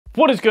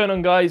What is going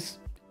on, guys?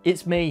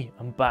 It's me,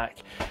 I'm back.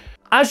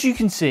 As you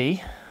can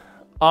see,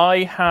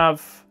 I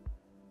have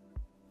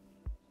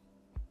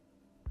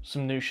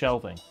some new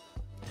shelving.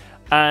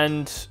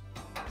 And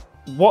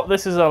what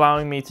this is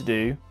allowing me to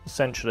do,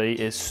 essentially,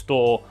 is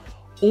store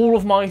all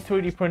of my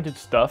 3D printed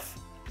stuff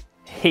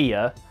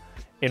here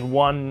in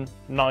one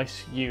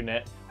nice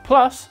unit.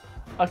 Plus,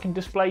 I can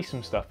display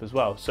some stuff as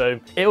well. So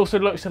it also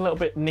looks a little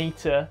bit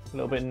neater, a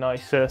little bit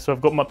nicer. So I've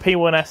got my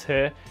P1S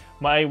here.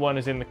 My A1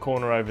 is in the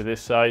corner over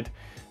this side.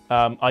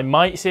 I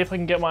might see if I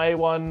can get my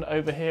A1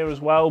 over here as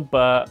well,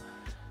 but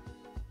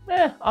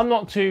I'm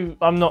not too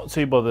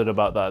bothered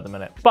about that at the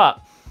minute.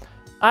 But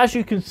as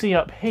you can see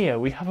up here,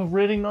 we have a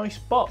really nice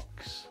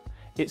box.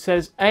 It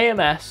says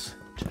AMS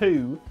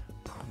 2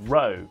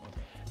 Pro.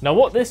 Now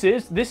what this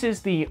is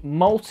the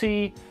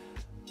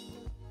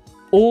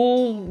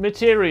all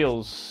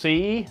materials,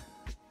 see?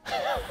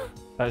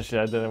 Actually,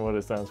 I don't know what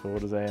it stands for.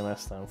 What does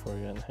AMS stand for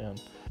again? Hang on.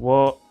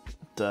 What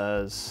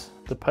does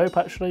the Pope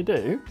actually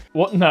do?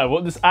 What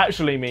this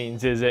actually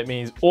means is it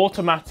means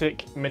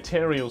automatic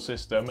material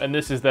system, and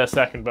this is their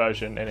second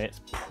version, and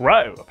it's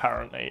Pro,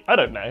 apparently. I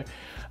don't know.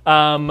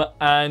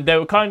 And they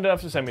were kind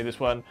enough to send me this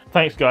one.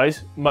 Thanks,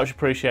 guys. Much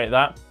appreciate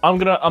that. I'm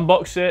gonna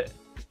unbox it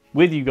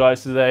with you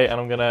guys today, and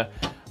I'm gonna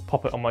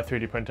pop it on my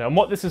 3D printer. And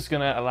what this is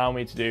gonna allow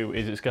me to do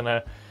is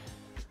essentially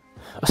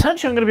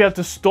I'm gonna be able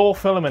to store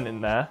filament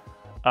in there.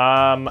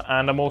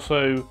 And I'm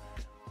also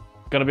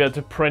gonna be able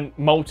to print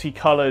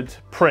multicolored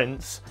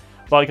prints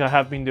like I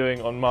have been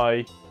doing on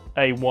my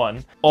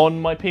A1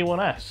 on my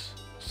P1S.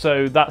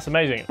 So that's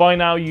amazing. By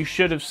now you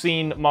should have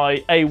seen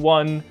my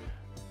A1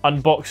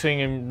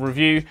 unboxing and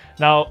review.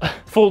 Now,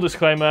 full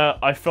disclaimer,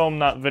 I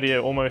filmed that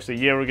video almost a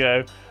year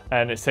ago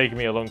and it's taken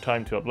me a long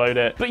time to upload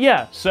it. But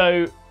yeah,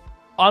 so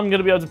I'm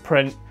gonna be able to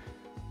print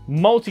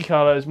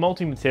multicolors,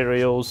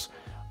 multi-materials.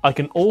 I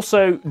can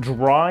also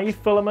dry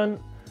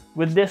filament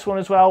with this one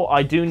as well.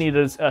 I do need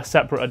a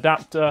separate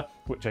adapter,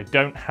 which I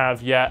don't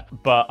have yet,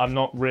 but I'm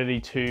not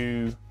really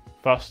too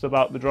fussed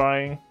about the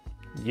drying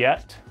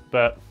yet.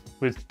 But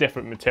with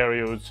different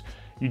materials,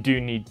 you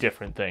do need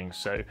different things.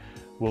 So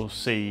we'll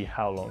see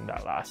how long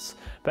that lasts.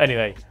 But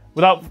anyway,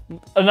 without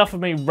enough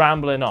of me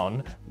rambling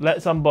on,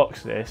 let's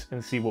unbox this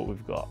and see what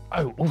we've got.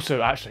 Oh,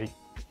 also actually,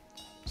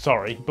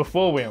 sorry,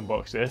 before we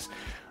unbox this,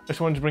 I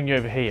just wanted to bring you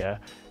over here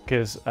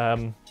because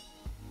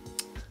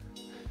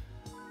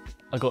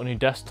I got a new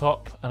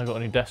desktop and I got a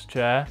new desk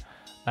chair,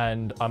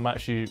 and I'm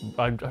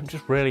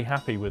just really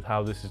happy with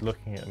how this is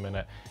looking at the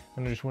minute,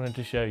 and I just wanted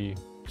to show you.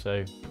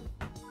 So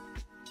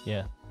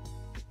yeah,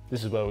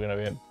 this is where we're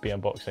going to be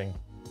unboxing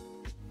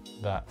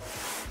that.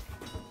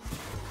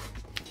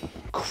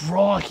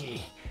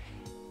 Crikey,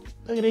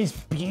 look at this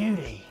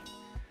beauty.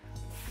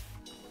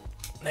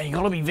 Now you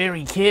got to be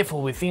very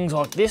careful with things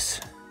like this.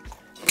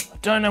 I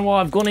don't know why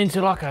I've gone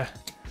into like a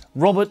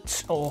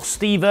Robert or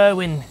Steve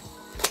Irwin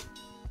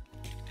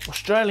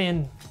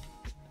Australian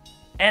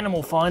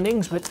animal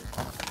findings, but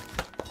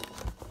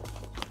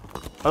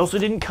I also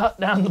didn't cut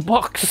down the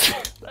box.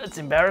 That's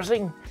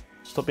embarrassing.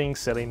 Stop being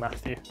silly,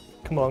 Matthew.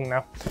 Come on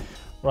now.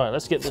 Right,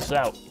 let's get this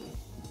out.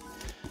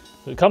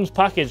 So it comes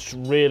packaged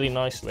really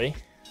nicely.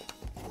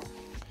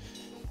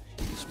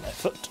 Use my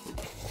foot.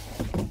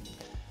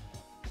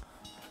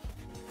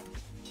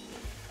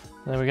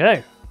 There we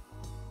go.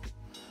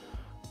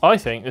 I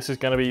think this is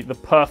going to be the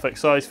perfect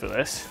size for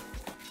this,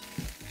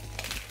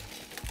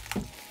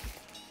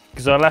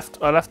 because I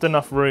left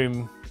enough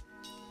room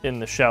in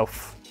the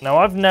shelf. Now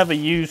I've never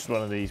used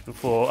one of these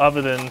before, I've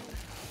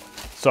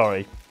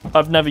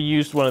never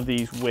used one of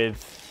these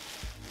with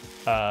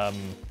the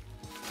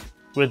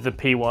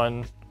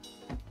P1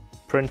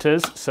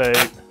 printers, so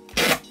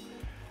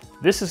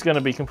this is going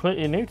to be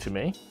completely new to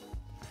me.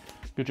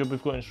 Good job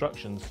we've got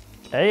instructions.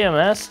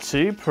 AMS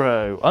 2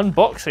 Pro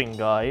unboxing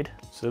guide.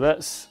 So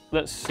let's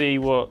see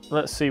what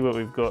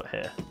we've got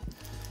here.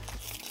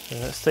 So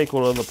let's take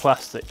all of the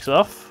plastics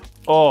off.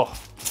 Oh,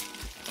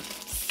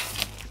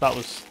 that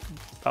was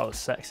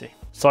sexy.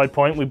 Side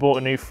point, we bought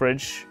a new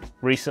fridge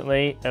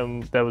recently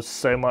and there was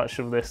so much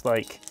of this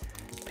like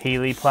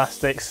peely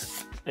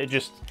plastics.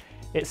 It's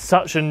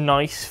such a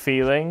nice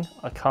feeling.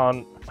 I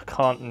can't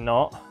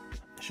not.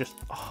 It's just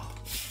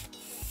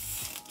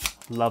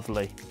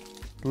lovely.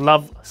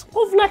 It's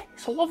lovely.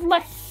 It's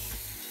lovely.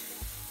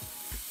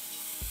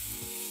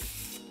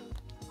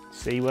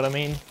 See what I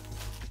mean?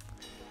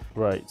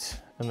 Right,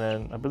 and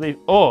then I believe,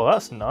 oh,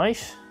 that's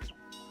nice.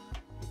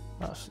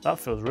 That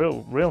feels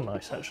real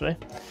nice actually.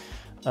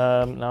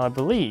 Now I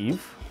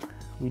believe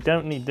we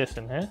don't need this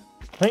in here.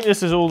 I think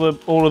this is all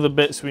of the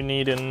bits we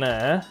need in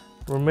there.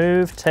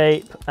 Remove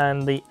tape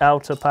and the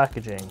outer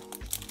packaging.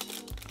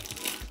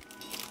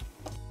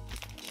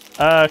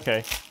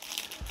 Okay,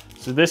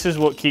 so this is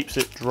what keeps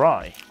it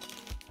dry.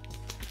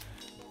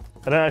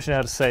 I don't actually know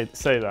how to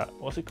say that.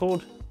 What's it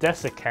called?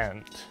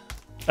 Desiccant.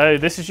 Oh,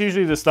 this is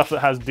usually the stuff that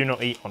has do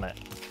not eat on it.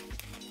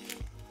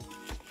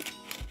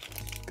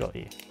 Got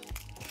you.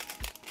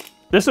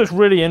 This looks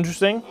really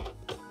interesting.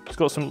 It's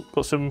got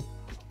some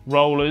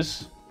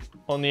rollers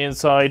on the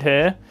inside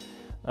here.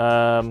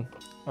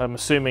 I'm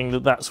assuming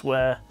that that's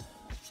where,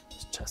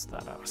 let's test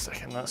that out a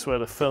second, that's where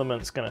the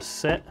filament's going to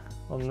sit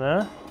on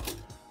there.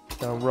 It's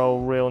going to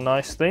roll real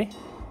nicely.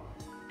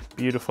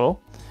 Beautiful.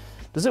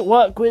 Does it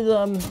work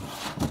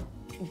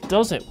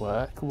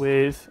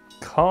with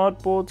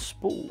cardboard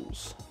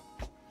spools?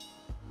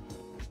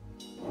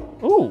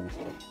 Ooh.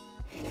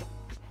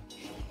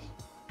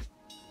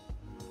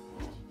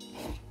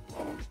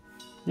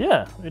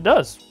 Yeah, it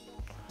does.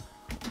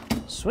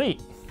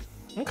 Sweet.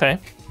 Okay.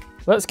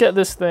 Let's get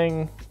this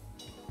thing.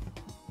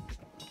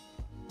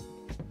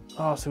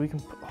 Oh, so we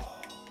can. Oh,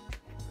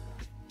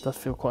 does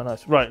feel quite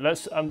nice. Right.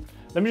 Let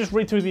me just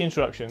read through the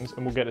instructions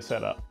and we'll get it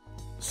set up.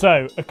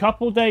 So a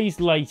couple days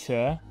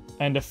later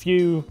and a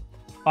few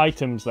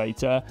items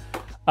later,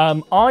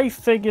 I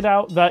figured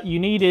out that you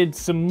needed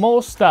some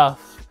more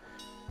stuff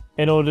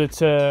in order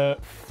to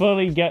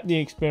fully get the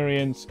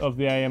experience of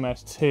the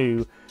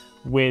AMS2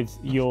 with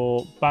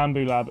your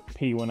Bambu Lab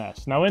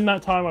P1S. Now in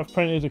that time I've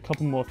printed a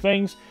couple more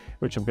things,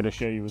 which I'm going to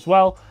show you as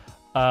well.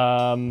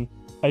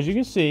 As you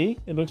can see,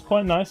 it looks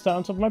quite nice down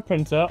on top of my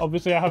printer.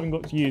 Obviously I haven't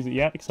got to use it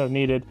yet because I've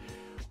needed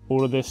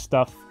all of this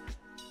stuff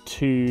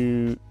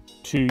to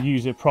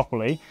use it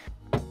properly.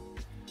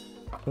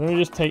 Let me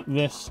just take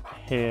this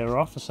here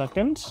off a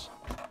second.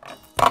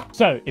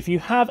 So if you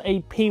have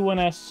a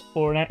P1S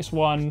or an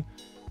X1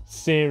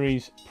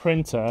 series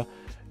printer,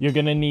 you're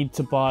going to need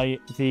to buy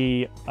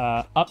the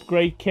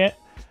upgrade kit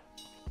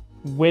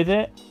with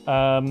it,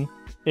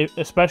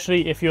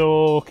 especially if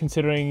you're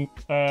considering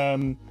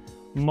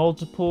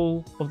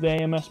multiple of the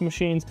AMS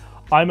machines.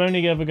 I'm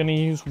only ever going to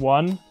use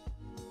one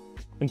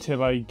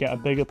until I get a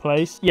bigger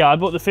place. Yeah, I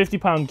bought the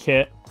 £50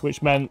 kit,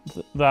 which meant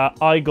that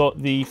I got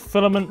the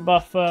filament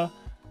buffer,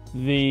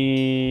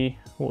 the,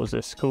 what was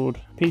this called?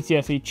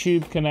 PTFE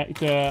tube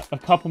connector, a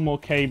couple more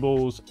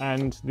cables,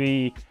 and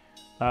the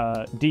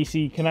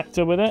DC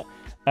connector with it.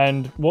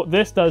 And what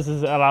this does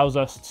is it allows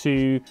us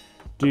to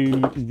do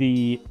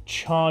the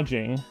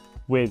charging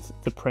with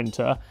the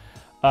printer.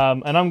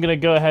 And I'm going to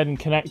go ahead and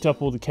connect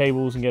up all the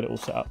cables and get it all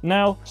set up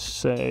now.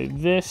 So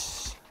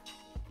this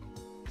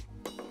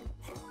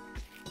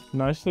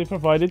nicely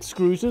provided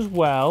screws as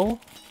well.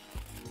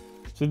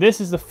 So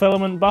this is the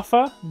filament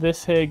buffer.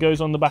 This here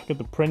goes on the back of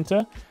the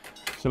printer.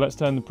 So let's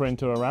turn the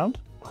printer around.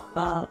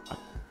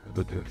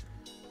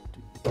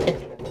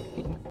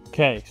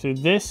 Okay, so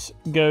this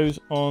goes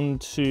on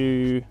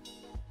to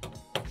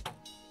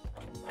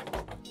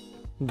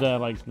there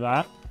like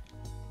that.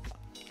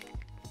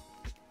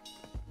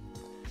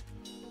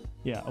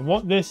 Yeah, and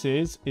what this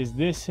is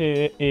this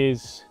here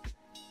is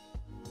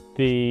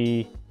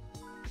the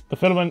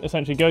filament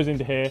essentially goes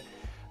into here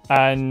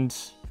and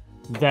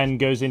then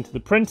goes into the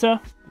printer.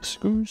 The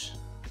screws.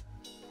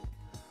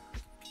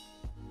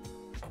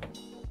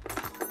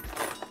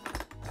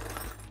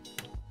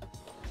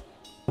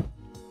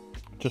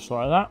 Just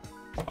like that.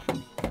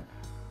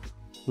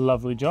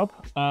 Lovely job.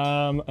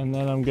 And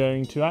then I'm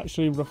going to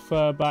actually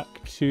refer back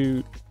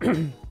to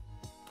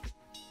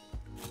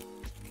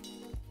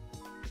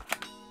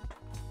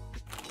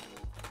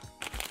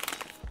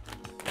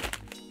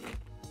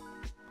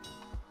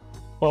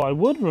well, I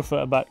would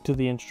refer back to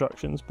the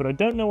instructions, but I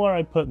don't know where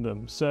I put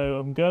them. So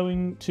I'm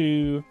going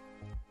to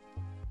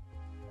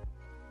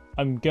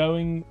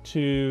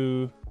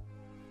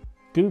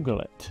Google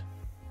it.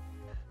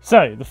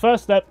 So the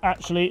first step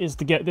actually is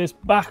to get this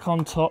back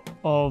on top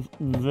of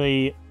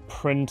the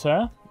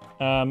printer,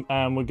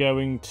 and we're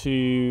going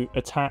to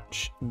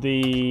attach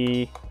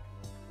the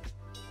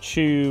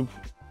tube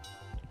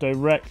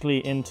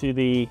directly into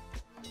the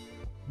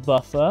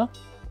buffer,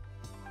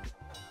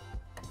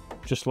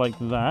 just like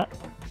that.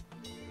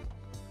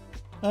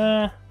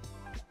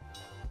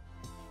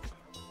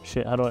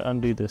 Shit, how do I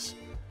undo this?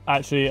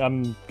 Actually,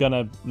 I'm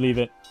gonna leave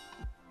it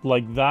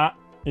like that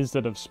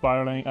instead of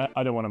spiraling.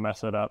 I don't want to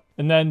mess it up.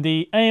 And then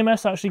the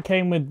AMS actually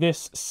came with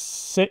this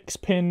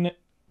 6-pin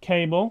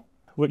cable,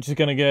 which is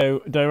going to go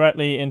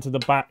directly into the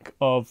back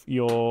of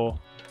your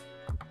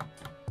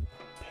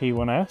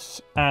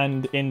P1S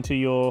and into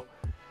your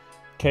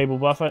cable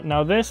buffer.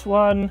 Now this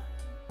one,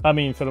 I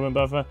mean filament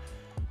buffer,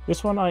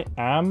 this one I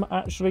am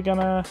actually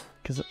gonna,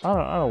 because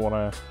I don't want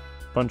a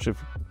bunch of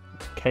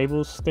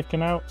cables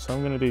sticking out, so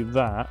I'm gonna do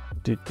that.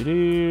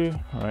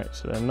 Alright,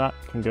 so then that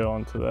can go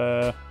onto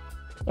there.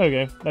 There we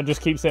go. That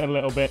just keeps it a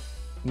little bit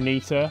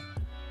neater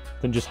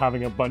than just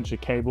having a bunch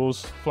of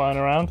cables flying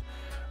around.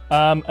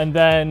 And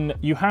then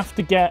you have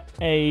to get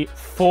a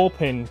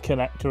 4-pin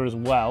connector as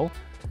well,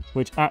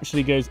 which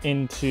actually goes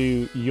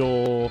into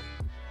your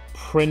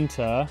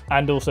printer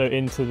and also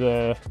into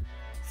the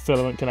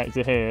filament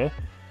connector here.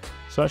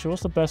 So actually,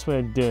 what's the best way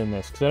of doing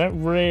this? Because I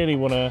don't really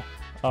want to...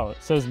 Oh,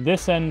 it says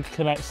this end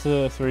connects to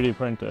the 3D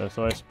printer,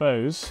 so I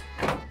suppose...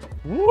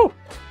 Woo!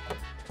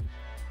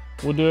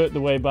 We'll do it the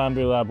way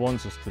Bambu Lab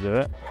wants us to do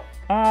it.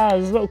 Ah,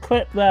 there's a little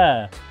clip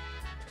there.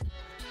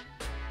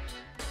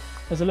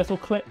 There's a little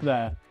clip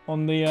there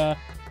on the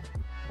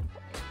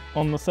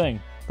thing.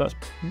 That's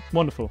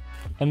wonderful.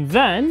 And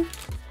then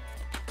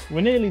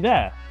we're nearly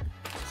there.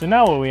 So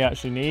now what we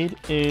actually need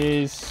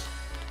is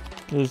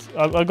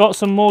I got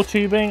some more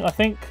tubing. I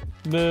think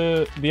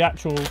the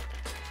actual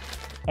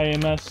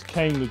AMS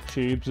came with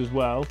tubes as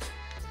well.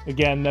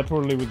 Again, they're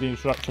probably with the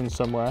instructions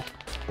somewhere.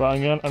 But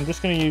I'm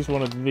just going to use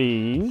one of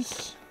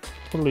these,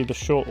 probably the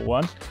shorter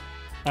one,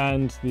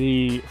 and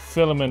the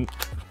filament.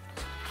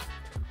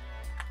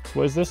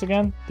 What is this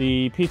again?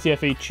 The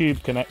PTFE tube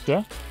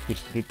connector.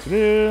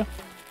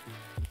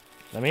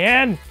 Let me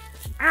in!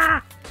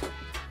 Ah!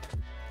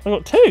 I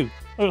got 2!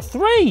 I got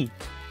 3!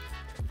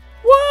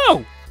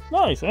 Whoa!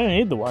 Nice, I only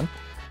need the one.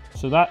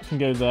 So that can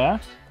go there,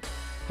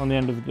 on the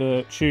end of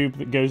the tube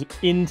that goes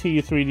into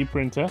your 3D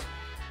printer.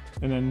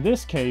 And then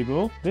this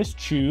cable, this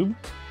tube,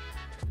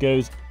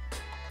 goes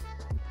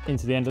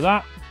into the end of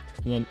that,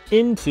 and then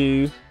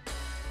into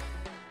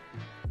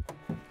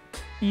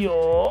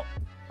your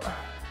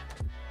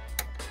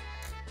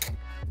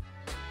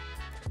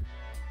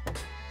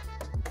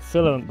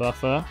filament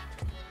buffer,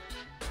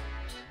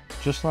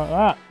 just like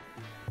that.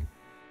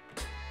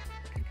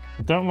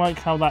 I don't like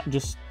how that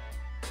just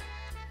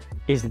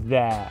is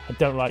there. I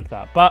don't like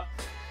that, but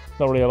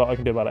not really a lot I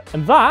can do about it.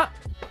 And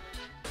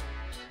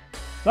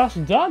that's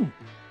done.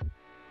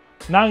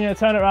 Now I'm going to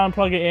turn it around,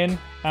 plug it in,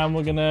 and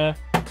we're gonna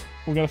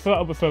fill it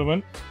up with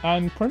filament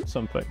and print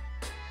something.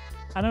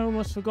 And I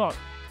almost forgot.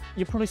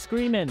 You're probably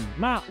screaming,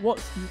 Matt,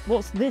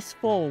 what's this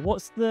for?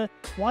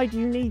 Why do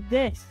you need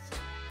this?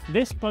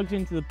 This plugs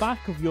into the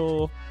back of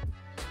your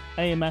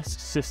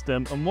AMS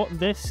system, and what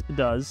this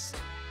does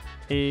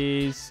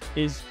is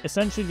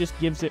essentially just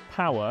gives it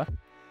power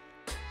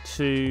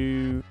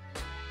to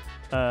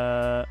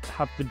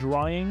have the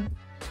drying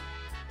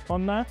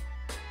on there,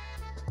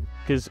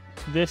 because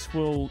this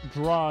will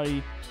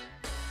dry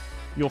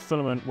your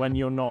filament when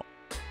you're not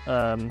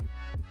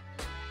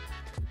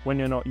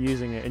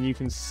using it, and you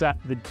can set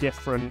the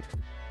different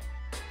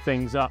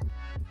things up.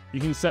 You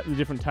can set the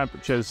different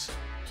temperatures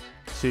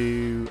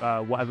to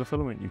whatever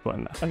filament you put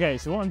in there. Okay,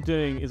 so what I'm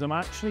doing is I'm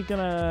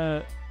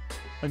gonna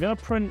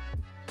print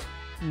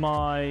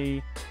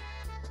my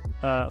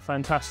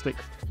Fantastic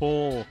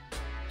Four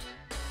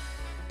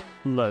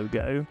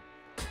logo.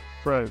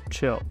 Bro,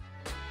 chill.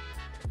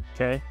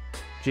 Okay,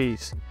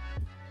 jeez.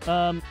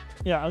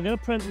 Yeah, I'm gonna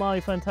print my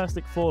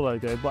Fantastic Four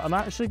logo, but I'm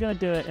actually gonna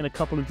do it in a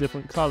couple of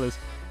different colors.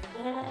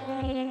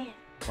 Oh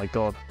my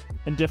god.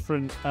 In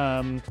different,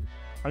 I'm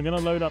gonna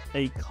load up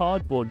a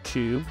cardboard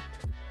tube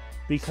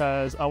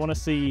because I want to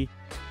see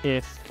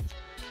if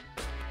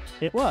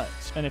it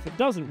works, and if it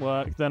doesn't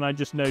work, then I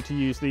just know to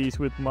use these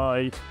with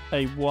my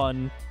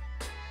A1,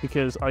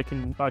 because I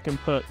can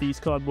put these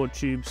cardboard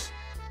tubes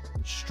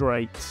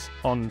straight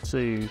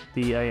onto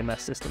the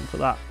AMS system for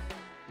that.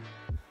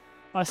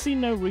 I see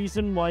no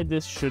reason why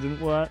this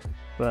shouldn't work,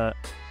 but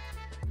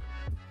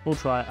we'll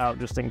try it out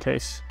just in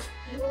case.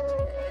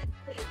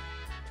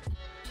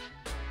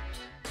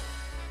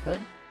 Okay.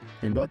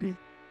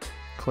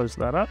 Close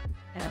that up.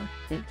 Yeah.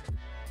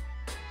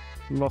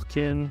 Lock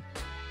that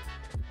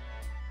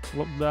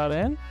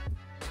in.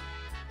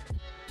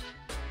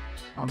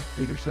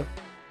 Bigger stuff.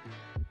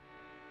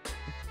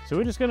 So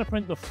we're just going to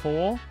print the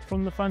 4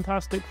 from the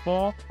Fantastic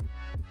Four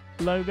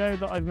logo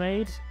that I've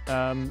made.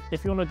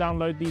 If you want to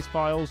download these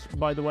files,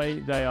 by the way,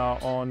 they are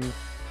on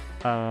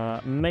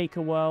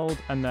Maker World,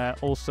 and they're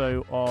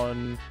also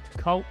on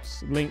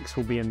Cults. Links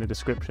will be in the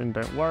description,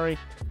 don't worry.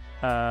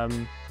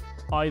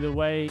 Either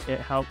way, it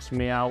helps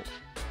me out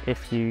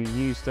if you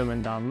use them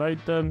and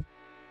download them.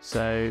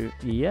 So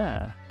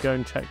yeah, go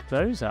and check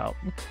those out.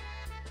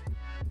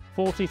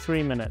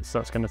 43 minutes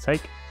that's going to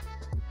take.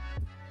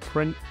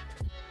 Print.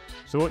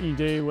 So what you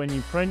do when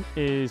you print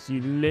is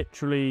you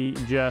literally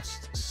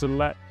just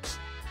select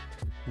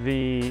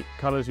the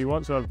colors you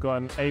want. So I've got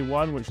an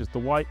A1, which is the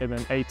white, and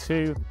then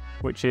A2,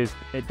 which is,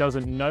 it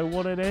doesn't know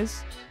what it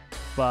is,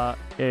 but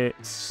it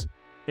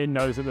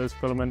knows that there's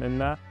filament in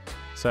there.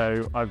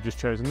 So I've just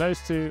chosen those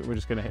two. We're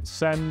just going to hit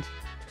send.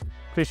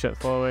 Please check the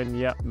following.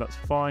 Yep, that's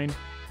fine.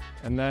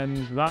 And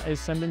then that is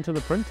sending to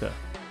the printer.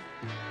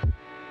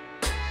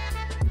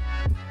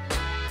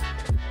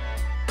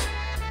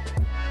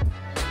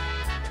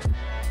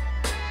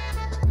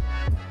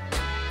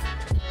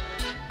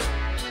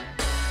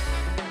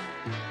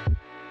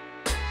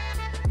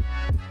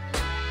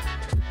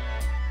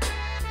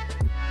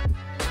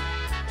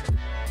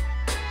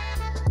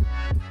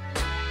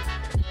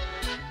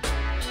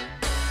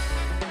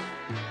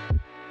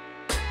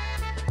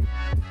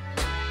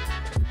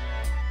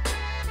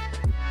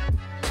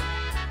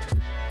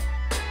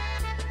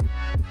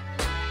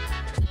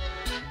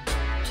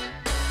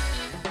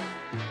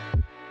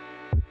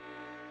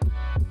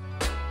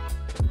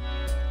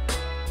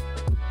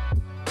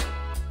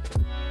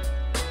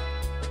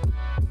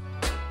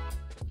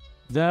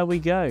 There we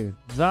go.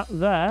 That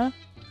there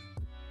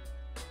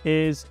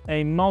is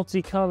a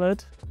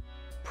multicolored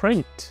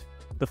print.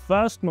 The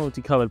first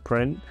multicolored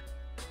print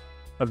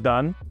I've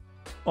done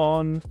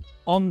on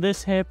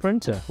this here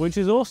printer, which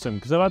is awesome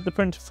because I've had the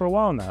printer for a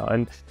while now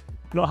and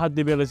not had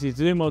the ability to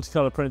do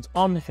multicolored prints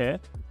on here,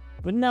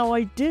 but now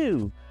I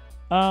do.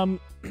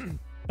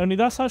 Only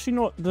that's actually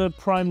not the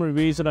primary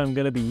reason I'm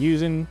going to be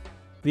using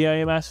the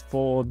AMS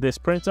for this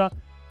printer.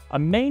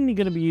 I'm mainly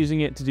going to be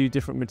using it to do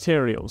different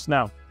materials.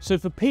 Now, so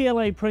for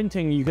PLA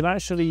printing, you can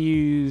actually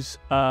use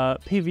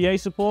PVA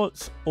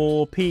supports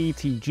or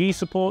PETG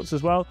supports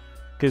as well,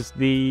 because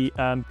the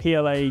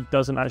PLA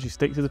doesn't actually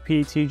stick to the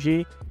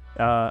PETG,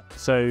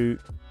 so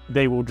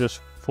they will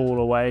just fall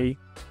away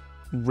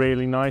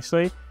really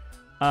nicely.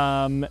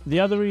 The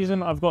other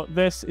reason I've got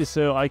this is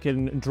so I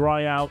can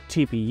dry out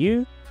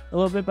TPU a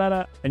little bit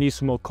better and use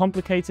some more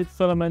complicated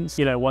filaments,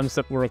 you know, ones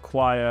that will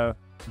require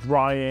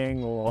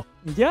drying. Or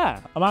yeah,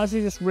 I'm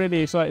actually just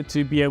really excited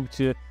to be able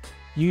to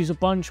use a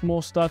bunch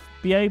more stuff,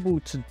 be able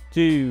to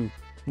do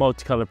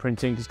multicolor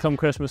printing, because come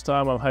Christmas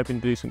time I'm hoping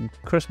to do some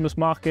Christmas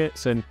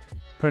markets and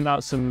print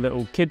out some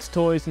little kids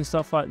toys and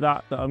stuff like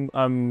that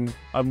I'm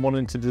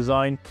wanting to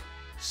design.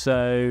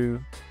 So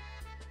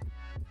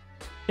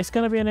it's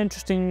going to be an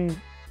interesting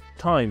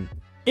time.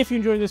 If you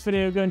enjoyed this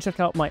video, go and check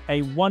out my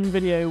A1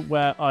 video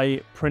where I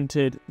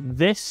printed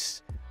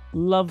this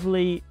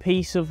lovely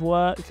piece of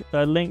work.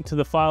 A link to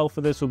the file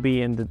for this will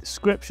be in the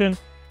description.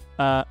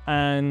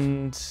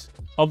 And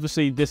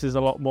obviously this is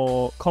a lot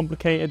more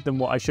complicated than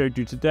what I showed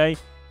you today,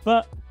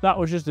 but that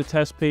was just a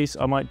test piece.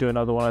 I might do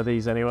another one of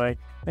these anyway.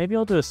 Maybe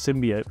I'll do a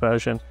symbiote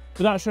version.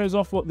 But that shows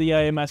off what the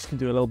AMS can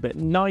do a little bit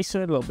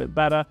nicer, a little bit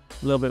better,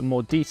 a little bit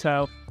more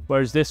detail,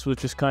 whereas this was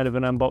just kind of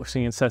an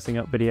unboxing and setting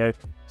up video.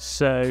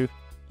 So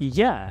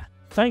yeah,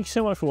 thanks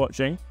so much for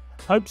watching.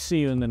 Hope to see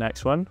you in the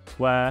next one,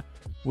 where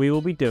we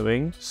will be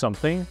doing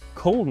something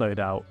cool, no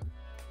doubt.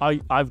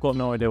 I've got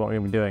no idea what we're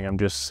going to be doing. I'm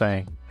just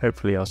saying,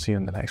 hopefully I'll see you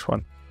in the next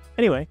one.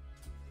 Anyway,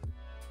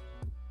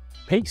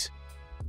 peace.